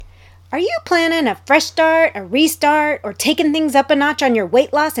Are you planning a fresh start, a restart, or taking things up a notch on your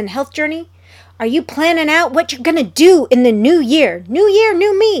weight loss and health journey? Are you planning out what you're going to do in the new year? New year,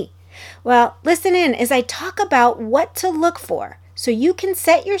 new me. Well, listen in as I talk about what to look for so you can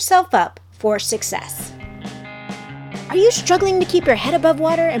set yourself up for success. Are you struggling to keep your head above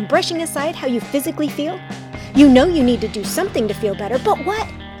water and brushing aside how you physically feel? You know you need to do something to feel better, but what?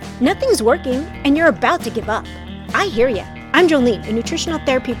 Nothing's working and you're about to give up. I hear ya. I'm Jolene, a nutritional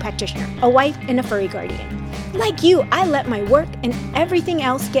therapy practitioner, a wife, and a furry guardian. Like you, I let my work and everything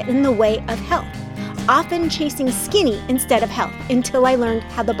else get in the way of health, often chasing skinny instead of health until I learned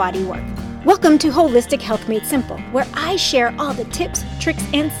how the body worked. Welcome to Holistic Health Made Simple, where I share all the tips, tricks,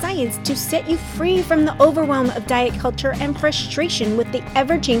 and science to set you free from the overwhelm of diet culture and frustration with the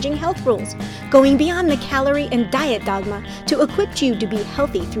ever-changing health rules, going beyond the calorie and diet dogma to equip you to be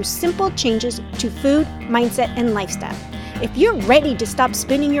healthy through simple changes to food, mindset, and lifestyle. If you're ready to stop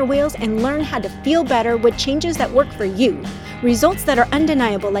spinning your wheels and learn how to feel better with changes that work for you, results that are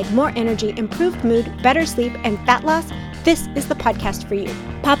undeniable like more energy, improved mood, better sleep, and fat loss, this is the podcast for you.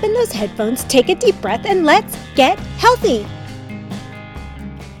 Pop in those headphones, take a deep breath, and let's get healthy.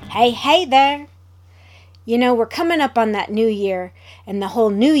 Hey there. You know, we're coming up on that new year and the whole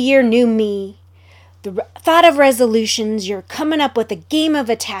new year, new me. The thought of resolutions, you're coming up with a game of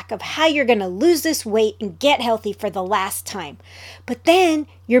attack of how you're going to lose this weight and get healthy for the last time. But then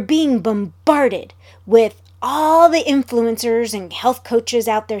you're being bombarded with all the influencers and health coaches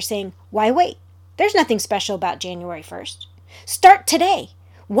out there saying, why wait? There's nothing special about January 1st. Start today.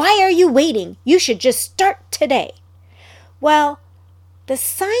 Why are you waiting? You should just start today. Well, the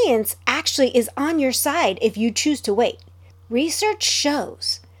science actually is on your side if you choose to wait. Research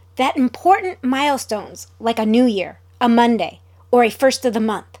shows that important milestones like a new year, a Monday, or a first of the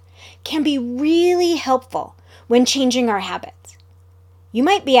month can be really helpful when changing our habits. You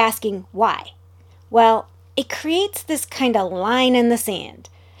might be asking why. Well, it creates this kind of line in the sand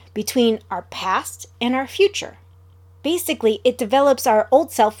between our past and our future. Basically, it develops our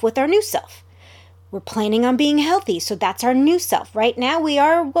old self with our new self. We're planning on being healthy, so that's our new self. Right now, we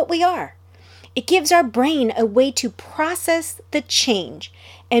are what we are. It gives our brain a way to process the change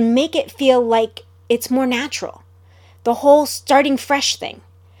and make it feel like it's more natural. The whole starting fresh thing.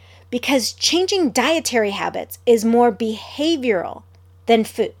 Because changing dietary habits is more behavioral than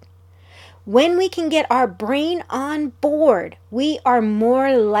food. When we can get our brain on board, we are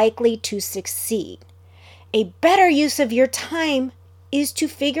more likely to succeed. A better use of your time is to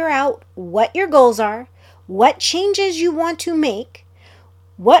figure out what your goals are, what changes you want to make,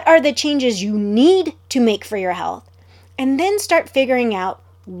 what are the changes you need to make for your health, and then start figuring out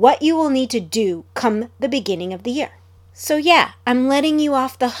what you will need to do come the beginning of the year. So yeah, I'm letting you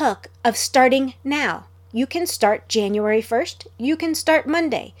off the hook of starting now. You can start January 1st. You can start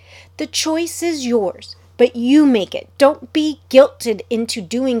Monday. The choice is yours, but you make it. Don't be guilted into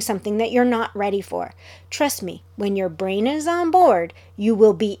doing something that you're not ready for. Trust me, when your brain is on board, you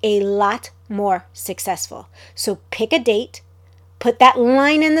will be a lot more successful. So pick a date. Put that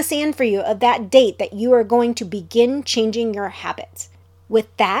line in the sand for you of that date that you are going to begin changing your habits.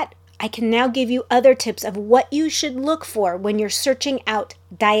 With that, I can now give you other tips of what you should look for when you're searching out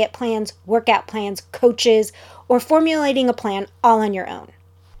diet plans, workout plans, coaches, or formulating a plan all on your own.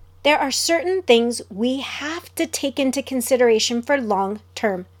 There are certain things we have to take into consideration for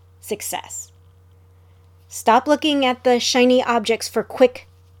long-term success. Stop looking at the shiny objects for quick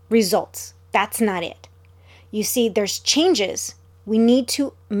results. That's not it. You see, there's changes we need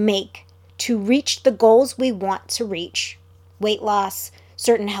to make to reach the goals we want to reach. Weight loss,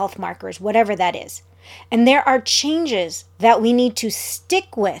 certain health markers, whatever that is. And there are changes that we need to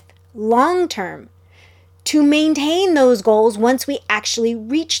stick with long-term to maintain those goals once we actually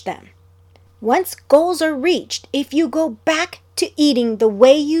reach them. Once goals are reached, if you go back to eating the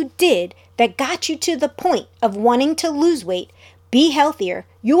way you did that got you to the point of wanting to lose weight, be healthier,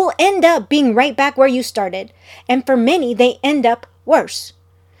 you will end up being right back where you started. And for many, they end up worse.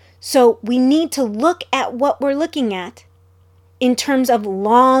 So we need to look at what we're looking at in terms of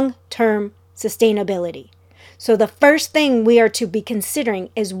long-term sustainability. So the first thing we are to be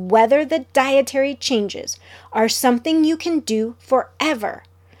considering is whether the dietary changes are something you can do forever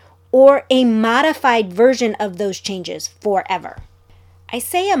or a modified version of those changes forever. I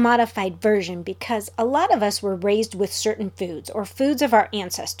say a modified version because a lot of us were raised with certain foods or foods of our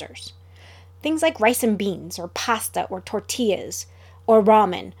ancestors. Things like rice and beans or pasta or tortillas or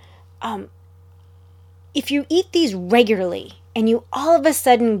ramen. If you eat these regularly and you all of a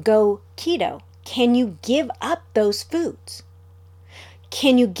sudden go keto, can you give up those foods?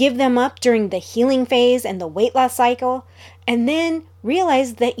 Can you give them up during the healing phase and the weight loss cycle? And then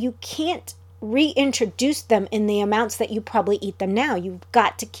realize that you can't reintroduce them in the amounts that you probably eat them now. You've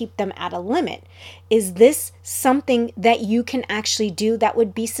got to keep them at a limit. Is this something that you can actually do that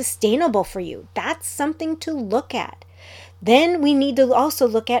would be sustainable for you? That's something to look at. Then we need to also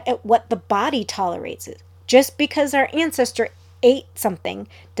look at what the body tolerates. Just because our ancestor ate something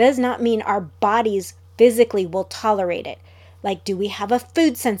does not mean our bodies physically will tolerate it. Like, do we have a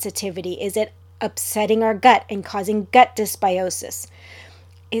food sensitivity? Is it upsetting our gut and causing gut dysbiosis?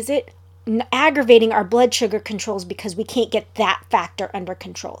 Is it aggravating our blood sugar controls because we can't get that factor under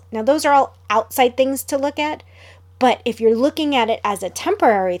control? Now, those are all outside things to look at, but if you're looking at it as a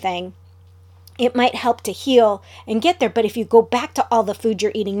temporary thing, it might help to heal and get there. But if you go back to all the food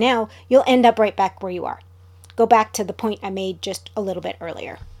you're eating now, you'll end up right back where you are. Go back to the point I made just a little bit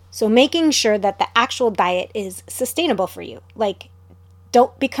earlier. So making sure that the actual diet is sustainable for you. Like,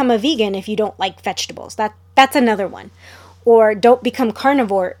 don't become a vegan if you don't like vegetables. That's another one. Or don't become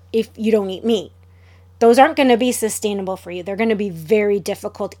carnivore if you don't eat meat. Those aren't going to be sustainable for you. They're going to be very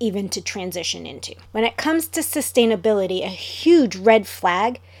difficult even to transition into. When it comes to sustainability, a huge red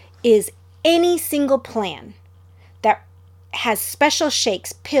flag is any single plan that has special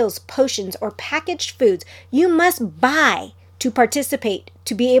shakes, pills, potions, or packaged foods you must buy to participate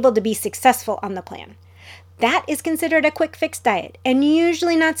to be able to be successful on the plan. That is considered a quick fix diet and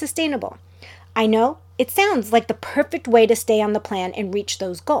usually not sustainable. I know it sounds like the perfect way to stay on the plan and reach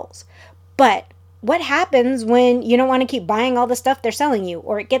those goals. But what happens when you don't want to keep buying all the stuff they're selling you,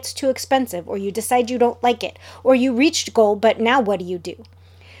 or it gets too expensive, or you decide you don't like it, or you reached goal, but now what do?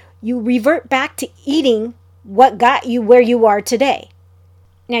 You revert back to eating what got you where you are today.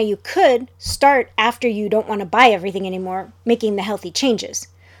 Now, you could start after you don't want to buy everything anymore, making the healthy changes.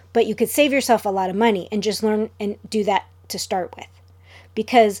 But you could save yourself a lot of money and just learn and do that to start with.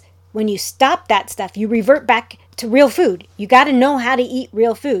 Because when you stop that stuff, you revert back to real food. You got to know how to eat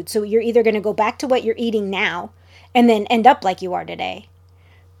real food. So you're either going to go back to what you're eating now and then end up like you are today.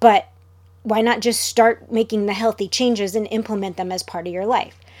 But why not just start making the healthy changes and implement them as part of your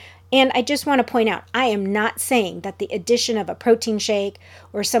life? And I just want to point out, I am not saying that the addition of a protein shake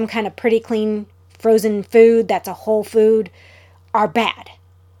or some kind of pretty clean frozen food that's a whole food are bad.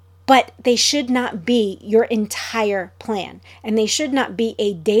 But they should not be your entire plan. And they should not be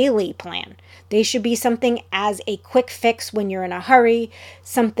a daily plan. They should be something as a quick fix when you're in a hurry,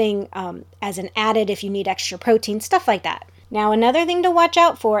 something as an added if you need extra protein, stuff like that. Now, another thing to watch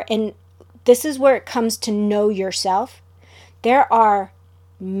out for, and this is where it comes to know yourself. There are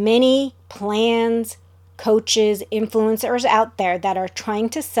many plans, coaches, influencers out there that are trying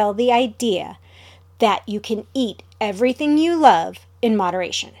to sell the idea that you can eat everything you love in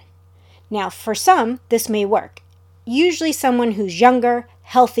moderation. Now, for some, this may work. Usually someone who's younger,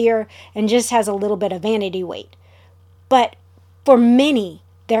 healthier, and just has a little bit of vanity weight. But for many,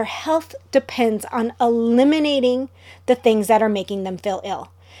 their health depends on eliminating the things that are making them feel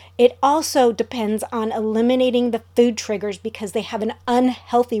ill. It also depends on eliminating the food triggers because they have an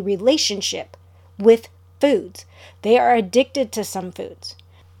unhealthy relationship with foods. They are addicted to some foods.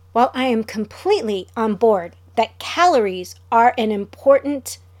 While I am completely on board that calories are an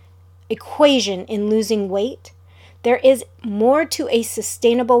important equation in losing weight, there is more to a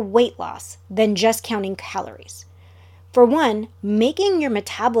sustainable weight loss than just counting calories. For one, making your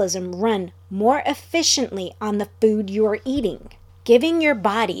metabolism run more efficiently on the food you're eating. Giving your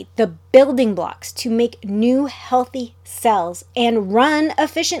body the building blocks to make new healthy cells and run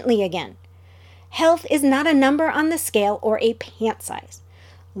efficiently again. Health is not a number on the scale or a pant size.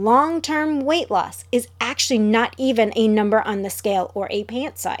 Long-term weight loss is actually not even a number on the scale or a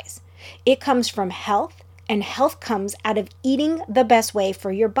pant size. It comes from health, and health comes out of eating the best way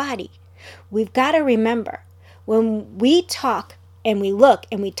for your body. We've got to remember, when we talk and we look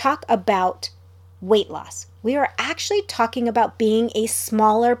and we talk about weight loss, we are actually talking about being a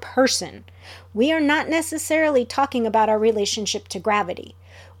smaller person. We are not necessarily talking about our relationship to gravity.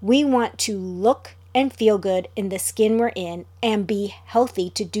 We want to look and feel good in the skin we're in and be healthy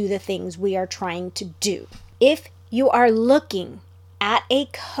to do the things we are trying to do. If you are looking at a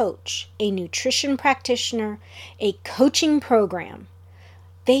coach, a nutrition practitioner, a coaching program,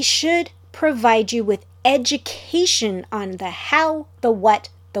 they should provide you with education on the how, the what,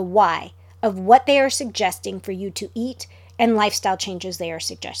 the why of what they are suggesting for you to eat and lifestyle changes they are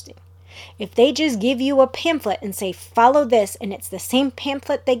suggesting. If they just give you a pamphlet and say, follow this, and it's the same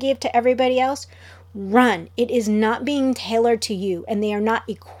pamphlet they gave to everybody else, run. It is not being tailored to you, and they are not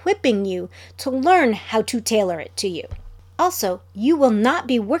equipping you to learn how to tailor it to you. Also, you will not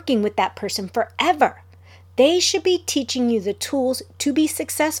be working with that person forever. They should be teaching you the tools to be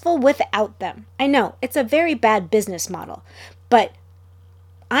successful without them. I know, it's a very bad business model, but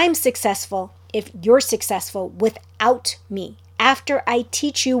I'm successful if you're successful without me, after I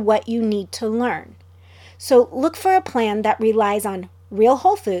teach you what you need to learn. So look for a plan that relies on real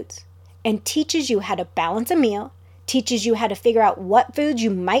whole foods and teaches you how to balance a meal, teaches you how to figure out what foods you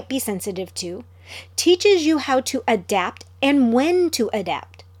might be sensitive to, teaches you how to adapt and when to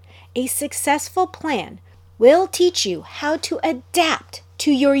adapt. A successful plan will teach you how to adapt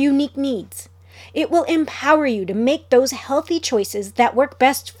to your unique needs. It will empower you to make those healthy choices that work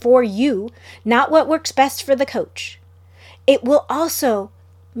best for you, not what works best for the coach. It will also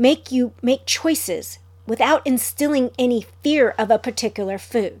make you make choices without instilling any fear of a particular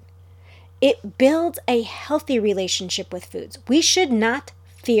food. It builds a healthy relationship with foods. We should not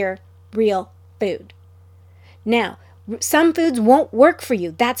fear real food. Now, some foods won't work for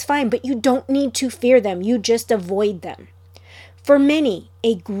you. That's fine, but you don't need to fear them. You just avoid them. For many,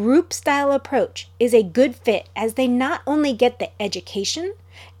 a group-style approach is a good fit as they not only get the education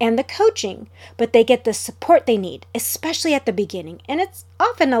and the coaching, but they get the support they need, especially at the beginning. And it's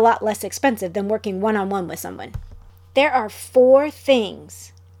often a lot less expensive than working one-on-one with someone. There are 4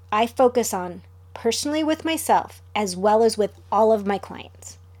 things I focus on personally with myself as well as with all of my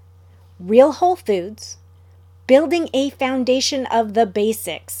clients. Real whole foods, building a foundation of the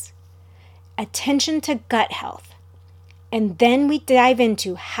basics, attention to gut health, and then we dive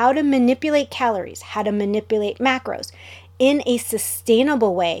into how to manipulate calories, how to manipulate macros in a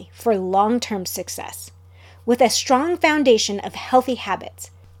sustainable way for long-term success. With a strong foundation of healthy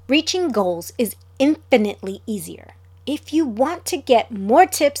habits, reaching goals is infinitely easier. If you want to get more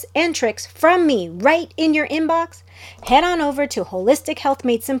tips and tricks from me right in your inbox, head on over to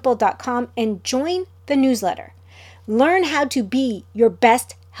holistichealthmadesimple.com and join the newsletter. Learn how to be your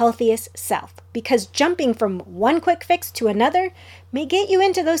best, healthiest self, because jumping from one quick fix to another may get you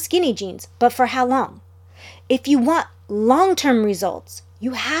into those skinny jeans, but for how long? If you want long-term results,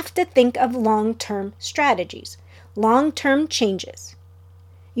 you have to think of long-term strategies, long-term changes.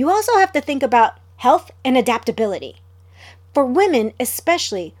 You also have to think about health and adaptability. For women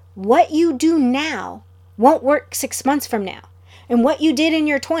especially, what you do now won't work 6 months from now. And what you did in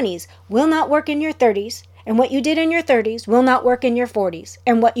your 20s will not work in your 30s. And what you did in your 30s will not work in your 40s.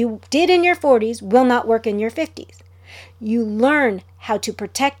 And what you did in your 40s will not work in your 50s. You learn how to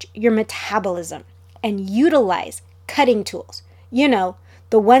protect your metabolism and utilize cutting tools. You know,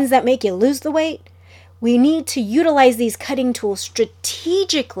 the ones that make you lose the weight. We need to utilize these cutting tools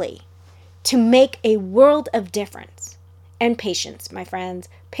strategically to make a world of difference. And patience, my friends.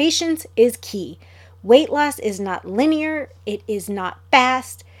 Patience is key. Weight loss is not linear. It is not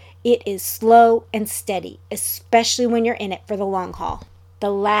fast. It is slow and steady, especially when you're in it for the long haul. The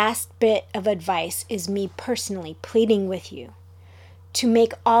last bit of advice is me personally pleading with you to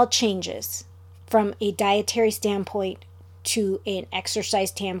make all changes from a dietary standpoint to an exercise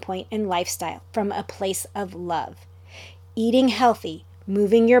standpoint and lifestyle from a place of love. Eating healthy,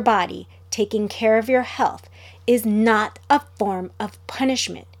 moving your body, taking care of your health is not a form of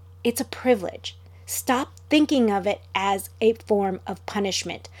punishment. It's a privilege. Stop thinking of it as a form of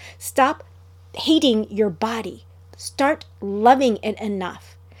punishment. Stop hating your body. Start loving it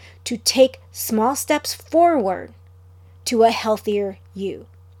enough to take small steps forward to a healthier you.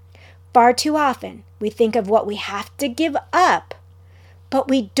 Far too often, we think of what we have to give up, but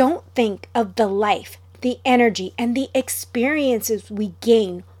we don't think of the life, the energy, and the experiences we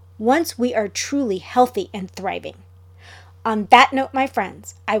gain once we are truly healthy and thriving. On that note, my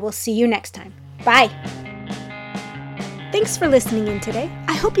friends, I will see you next time. Bye. Thanks for listening in today.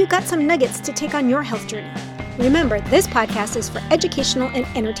 I hope you got some nuggets to take on your health journey. Remember, this podcast is for educational and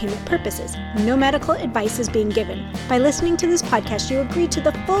entertainment purposes. No medical advice is being given. By listening to this podcast, you agree to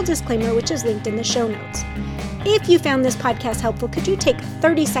the full disclaimer, which is linked in the show notes. If you found this podcast helpful, could you take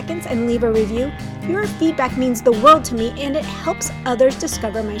 30 seconds and leave a review? Your feedback means the world to me, and it helps others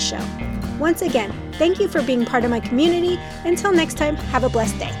discover my show. Once again, thank you for being part of my community. Until next time, have a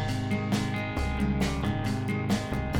blessed day.